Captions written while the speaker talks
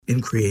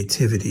in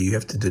creativity, you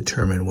have to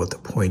determine what the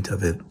point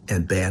of it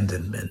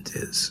abandonment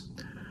is.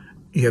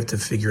 You have to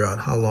figure out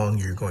how long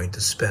you're going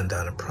to spend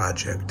on a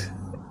project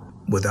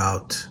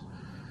without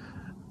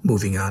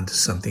moving on to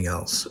something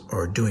else,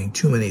 or doing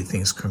too many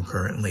things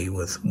concurrently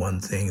with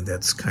one thing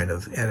that's kind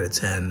of at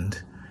its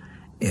end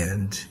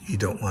and you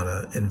don't want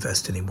to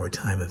invest any more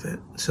time of it.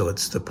 So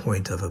it's the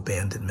point of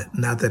abandonment.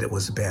 Not that it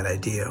was a bad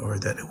idea or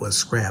that it was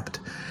scrapped.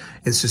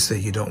 It's just that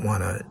you don't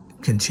want to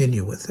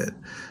continue with it.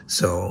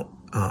 So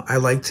I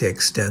like to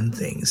extend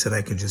things, and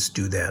I can just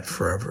do that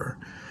forever.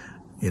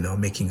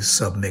 Making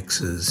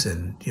submixes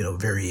and,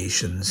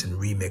 variations and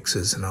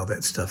remixes and all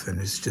that stuff. And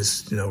it's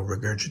just,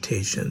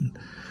 regurgitation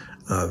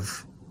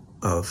of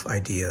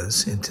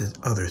ideas into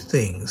other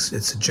things.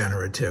 It's a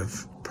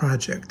generative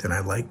project, and I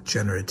like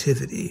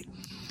generativity.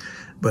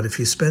 But if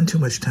you spend too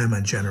much time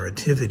on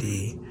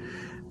generativity,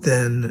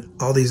 then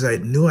all these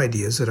new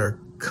ideas that are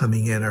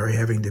coming in are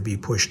having to be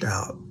pushed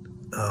out.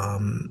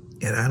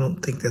 And I don't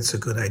think that's a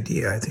good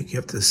idea. I think you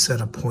have to set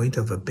a point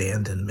of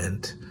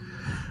abandonment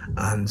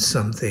on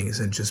some things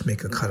and just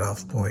make a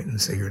cutoff point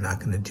and say you're not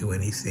going to do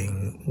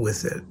anything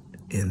with it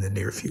in the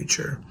near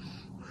future.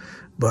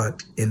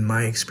 But in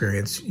my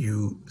experience,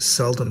 you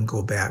seldom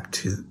go back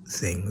to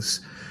things.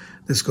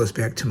 This goes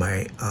back to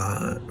my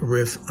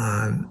riff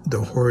on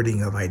the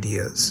hoarding of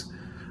ideas.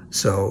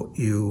 So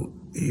you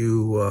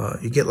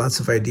get lots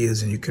of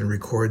ideas and you can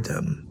record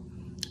them.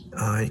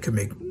 You can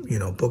make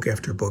book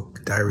after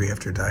book, diary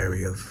after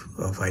diary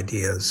of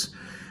ideas.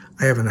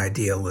 I have an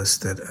idea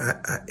list that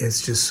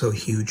it's just so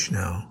huge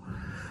now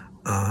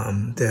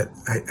that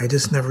I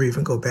just never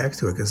even go back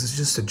to it, because it's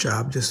just a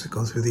job just to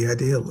go through the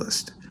idea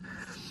list.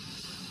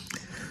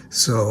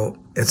 So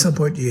at some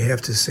point you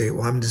have to say,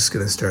 well, I'm just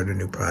going to start a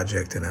new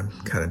project and I'm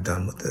kind of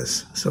done with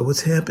this. So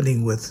what's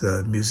happening with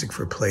Music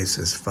for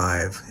Places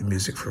 5 and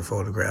Music for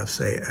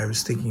Photographs, I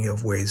was thinking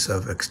of ways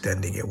of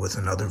extending it with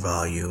another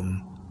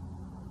volume,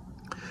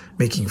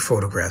 making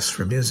photographs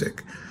for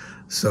music.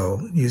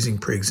 So using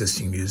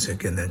pre-existing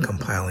music and then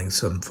compiling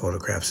some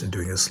photographs and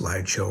doing a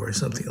slideshow or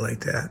something like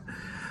that.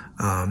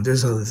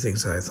 There's other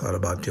things that I thought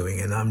about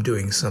doing, and I'm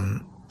doing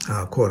some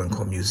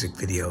quote-unquote music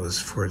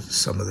videos for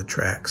some of the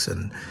tracks,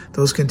 and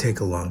those can take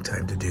a long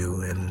time to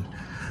do. And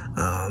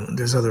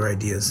there's other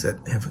ideas that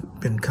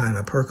have been kind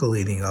of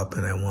percolating up,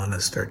 and I want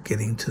to start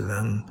getting to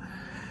them.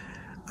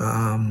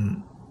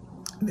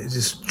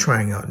 Just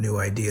trying out new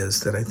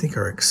ideas that I think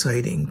are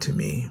exciting to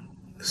me.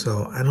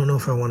 So I don't know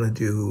if I want to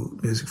do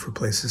Music for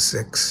Places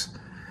 6.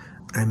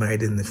 I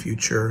might in the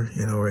future,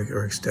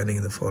 or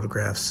extending the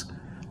photographs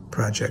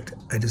project.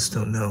 I just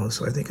don't know.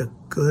 So I think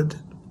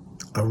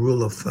a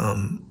rule of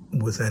thumb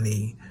with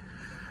any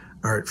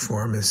art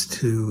form is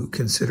to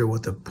consider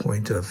what the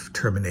point of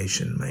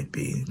termination might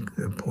be,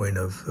 the point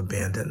of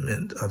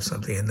abandonment of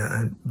something.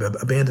 And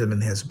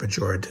abandonment has a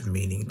pejorative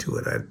meaning to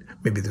it.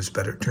 Maybe there's a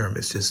better term.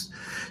 It's just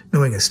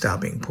knowing a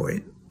stopping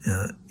point,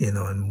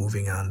 and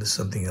moving on to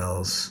something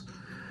else,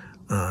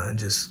 and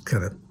just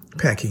kind of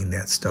packing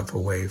that stuff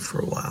away for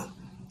a while.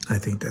 I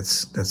think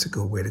that's a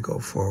good way to go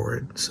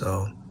forward.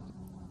 So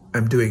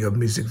I'm doing a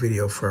music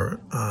video for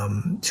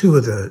 2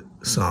 of the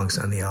songs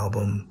on the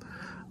album,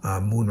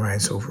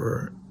 Moonrise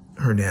over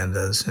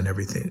Hernandez and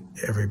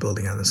Every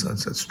Building on the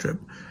Sunset Strip.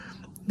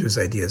 There's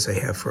ideas I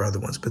have for other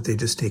ones, but they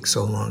just take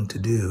so long to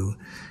do.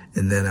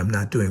 And then I'm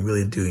not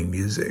really doing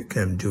music.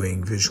 I'm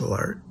doing visual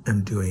art.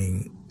 I'm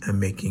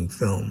making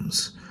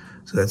films.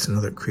 So that's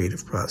another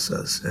creative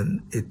process,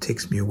 and it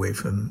takes me away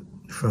from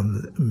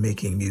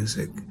making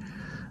music,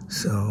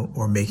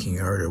 or making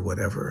art or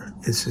whatever.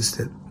 It's just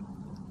that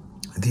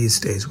these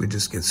days we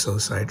just get so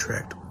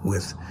sidetracked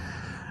with,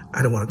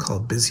 I don't want to call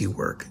it busy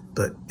work,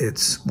 but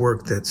it's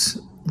work that's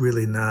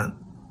really not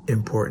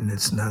important.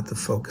 It's not the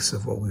focus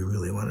of what we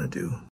really want to do.